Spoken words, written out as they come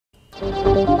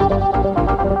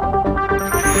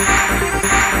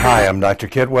Hi, I'm Dr.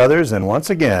 Kit Weathers, and once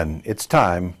again, it's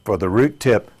time for the root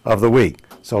tip of the week.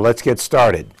 So let's get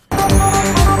started.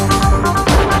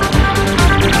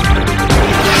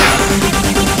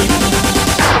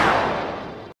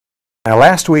 Now,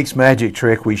 last week's magic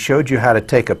trick, we showed you how to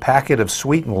take a packet of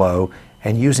Sweet and Low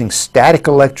and using static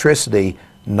electricity,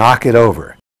 knock it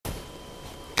over.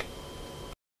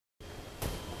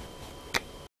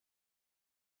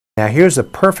 Now, here's a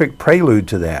perfect prelude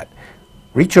to that.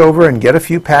 Reach over and get a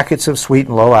few packets of Sweet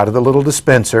and Low out of the little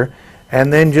dispenser,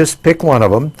 and then just pick one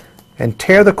of them and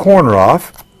tear the corner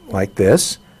off like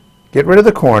this. Get rid of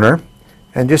the corner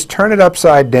and just turn it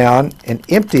upside down and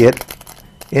empty it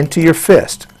into your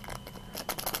fist.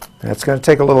 That's going to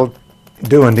take a little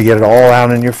doing to get it all out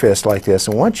in your fist like this.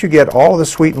 And once you get all the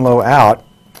Sweet and Low out,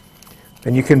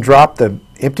 then you can drop the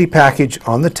empty package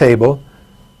on the table,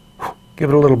 give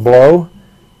it a little blow,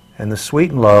 and the Sweet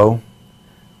and Low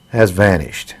has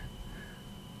vanished.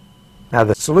 Now,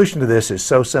 the solution to this is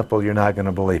so simple you're not going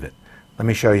to believe it. Let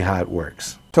me show you how it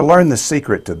works. To learn the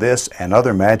secret to this and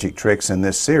other magic tricks in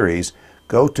this series,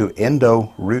 go to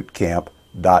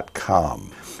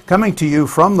EndoRootCamp.com. Coming to you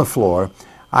from the floor,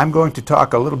 I'm going to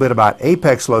talk a little bit about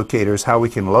apex locators, how we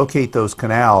can locate those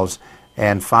canals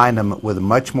and find them with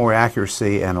much more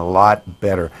accuracy and a lot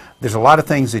better. There's a lot of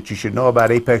things that you should know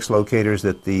about apex locators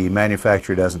that the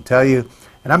manufacturer doesn't tell you,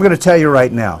 and I'm going to tell you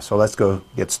right now, so let's go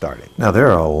get started. Now,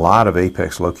 there are a lot of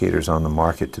apex locators on the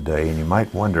market today, and you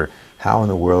might wonder, how in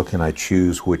the world can I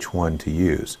choose which one to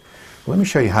use? Well, let me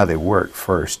show you how they work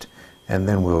first, and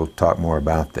then we'll talk more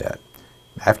about that.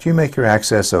 After you make your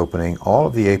access opening, all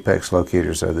of the apex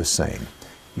locators are the same.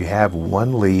 You have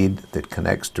one lead that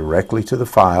connects directly to the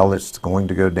file that's going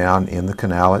to go down in the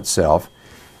canal itself,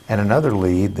 and another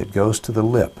lead that goes to the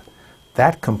lip.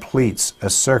 That completes a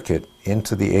circuit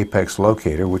into the apex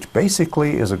locator, which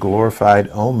basically is a glorified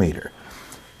ohm meter.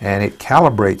 And it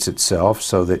calibrates itself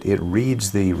so that it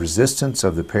reads the resistance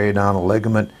of the periodontal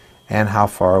ligament and how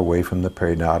far away from the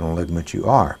periodontal ligament you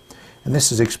are. And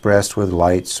this is expressed with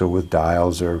lights or with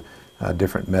dials or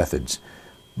different methods.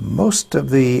 Most of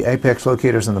the apex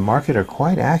locators in the market are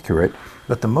quite accurate,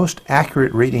 but the most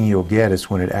accurate reading you'll get is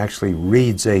when it actually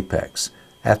reads apex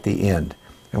at the end.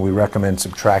 And we recommend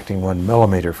subtracting 1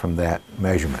 millimeter from that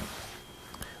measurement.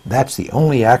 That's the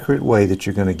only accurate way that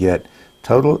you're going to get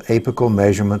total apical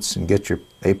measurements and get your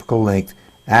apical length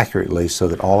accurately so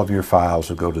that all of your files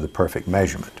will go to the perfect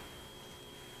measurement.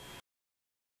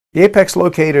 The apex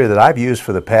locator that I've used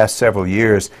for the past several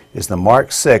years is the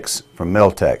Mark 6 from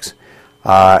Miltex.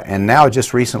 And now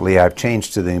just recently I've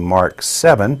changed to the Mark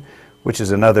 7, which is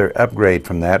another upgrade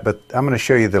from that, but I'm going to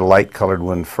show you the light colored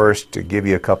one first to give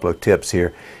you a couple of tips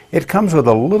here. It comes with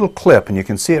a little clip, and you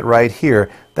can see it right here.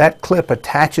 That clip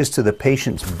attaches to the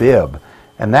patient's bib,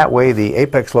 and that way the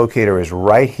apex locator is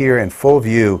right here in full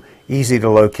view, easy to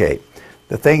locate.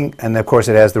 The thing, and of course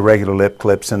it has the regular lip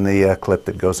clips and the clip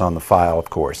that goes on the file, of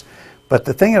course. But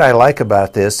the thing that I like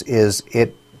about this is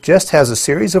it just has a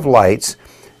series of lights,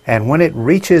 and when it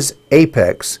reaches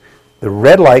apex, the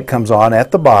red light comes on at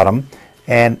the bottom,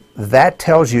 and that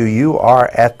tells you you are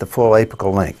at the full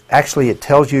apical length. Actually, it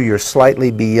tells you you're slightly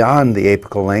beyond the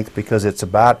apical length because it's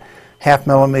about ½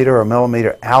 millimeter or a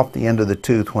millimeter out the end of the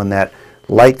tooth when that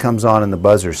light comes on and the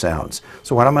buzzer sounds.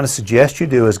 So what I'm going to suggest you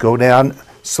do is go down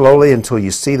slowly until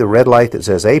you see the red light that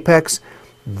says apex,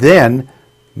 then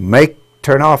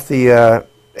turn off the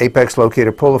apex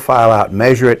locator, pull the file out,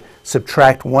 measure it,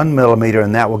 subtract 1 millimeter,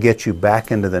 and that will get you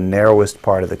back into the narrowest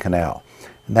part of the canal.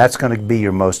 And that's going to be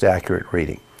your most accurate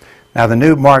reading. Now, the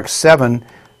new Mark 7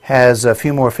 has a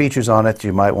few more features on it that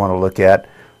you might want to look at.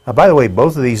 By the way,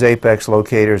 both of these apex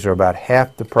locators are about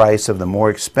half the price of the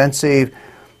more expensive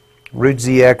Root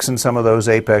ZX and some of those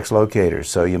apex locators,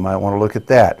 so you might want to look at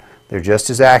that. They're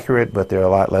just as accurate, but they're a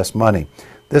lot less money.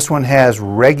 This one has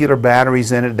regular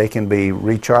batteries in it. They can be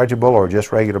rechargeable or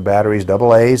just regular batteries,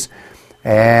 AA's.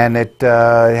 And it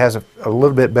has a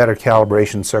little bit better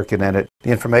calibration circuit in it. The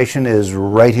information is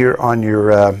right here on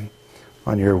your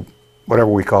whatever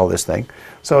we call this thing.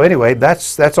 So anyway,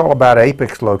 that's all about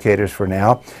apex locators for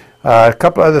now. A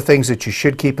couple other things that you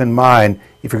should keep in mind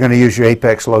if you're going to use your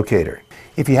apex locator.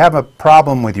 If you have a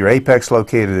problem with your apex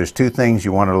locator, there's two things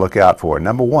you want to look out for.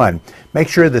 Number one, make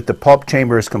sure that the pulp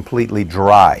chamber is completely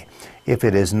dry. If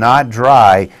it is not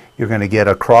dry, you're going to get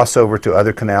a crossover to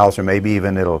other canals, or maybe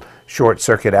even it'll short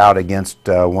circuit out against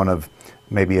one of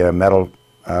maybe a metal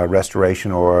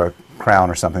restoration or a crown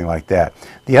or something like that.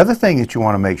 The other thing that you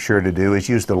want to make sure to do is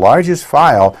use the largest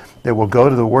file that will go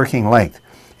to the working length.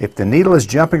 If the needle is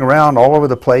jumping around all over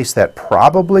the place, that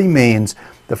probably means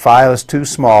the file is too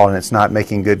small and it's not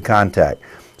making good contact.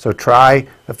 So try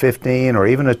a 15 or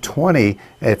even a 20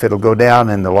 if it'll go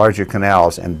down in the larger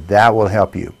canals, and that will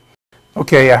help you.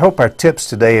 Okay, I hope our tips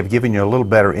today have given you a little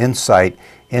better insight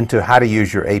into how to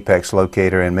use your apex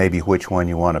locator and maybe which one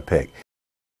you want to pick.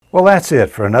 Well, that's it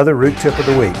for another Root Tip of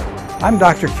the Week. I'm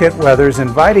Dr. Kent Weathers,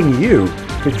 inviting you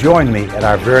to join me at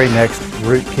our very next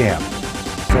root camp.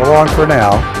 So long for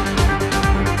now.